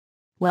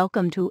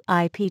Welcome to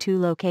IP2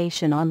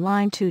 Location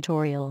online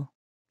tutorial.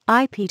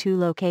 IP2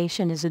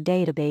 Location is a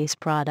database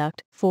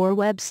product for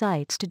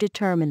websites to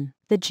determine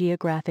the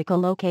geographical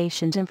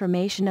locations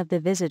information of the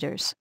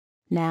visitors.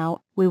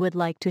 Now, we would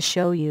like to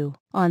show you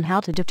on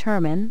how to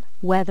determine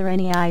whether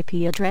any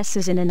IP address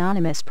is an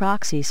anonymous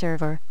proxy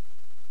server.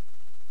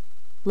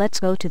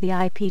 Let's go to the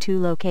IP2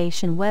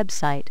 Location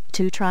website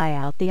to try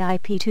out the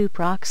IP2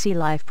 Proxy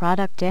Live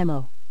product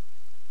demo.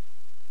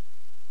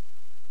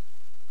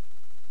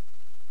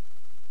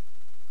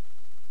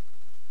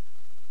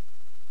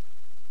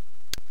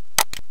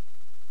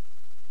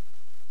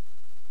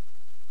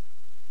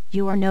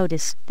 You will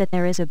notice that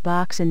there is a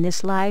box in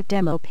this live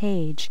demo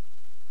page.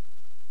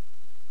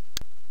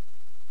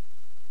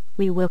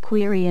 We will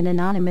query an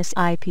anonymous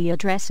IP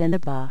address in the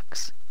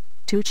box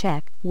to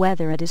check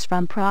whether it is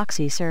from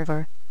proxy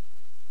server.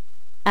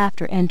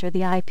 After enter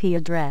the IP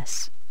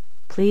address,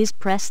 please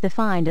press the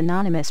Find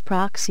Anonymous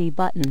Proxy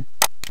button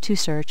to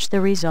search the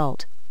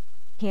result.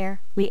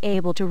 Here, we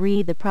able to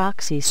read the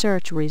proxy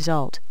search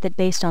result that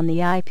based on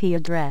the IP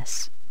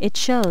address. It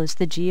shows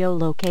the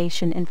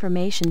geolocation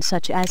information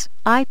such as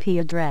IP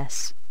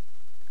address,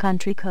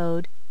 country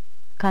code,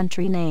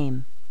 country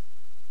name.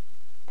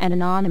 An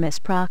anonymous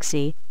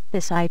proxy,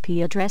 this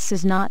IP address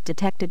is not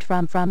detected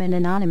from an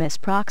anonymous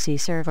proxy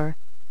server,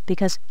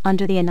 because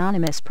under the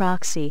anonymous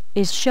proxy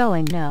is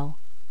showing no.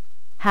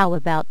 How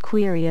about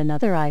query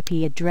another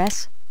IP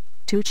address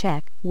to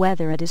check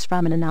whether it is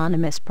from an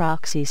anonymous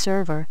proxy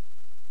server?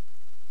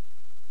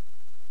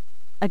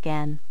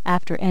 Again,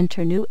 after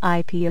enter new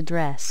IP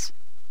address,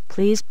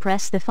 please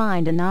press the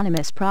Find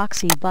Anonymous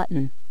Proxy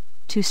button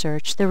to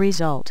search the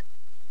result.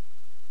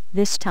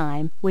 This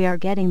time, we are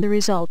getting the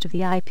result of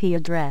the IP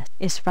address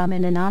is from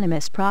an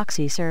anonymous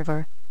proxy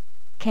server.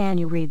 Can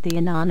you read the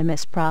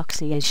anonymous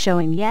proxy is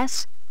showing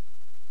yes?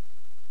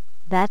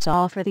 That's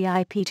all for the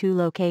IP2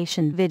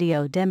 Location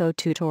video demo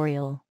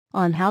tutorial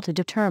on how to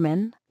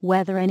determine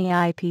whether any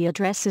IP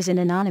address is an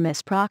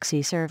anonymous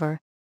proxy server.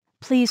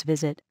 Please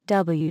visit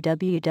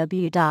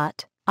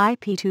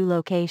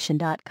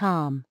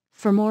www.ip2location.com.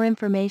 for more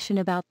information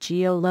about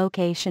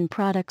geolocation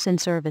products and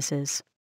services.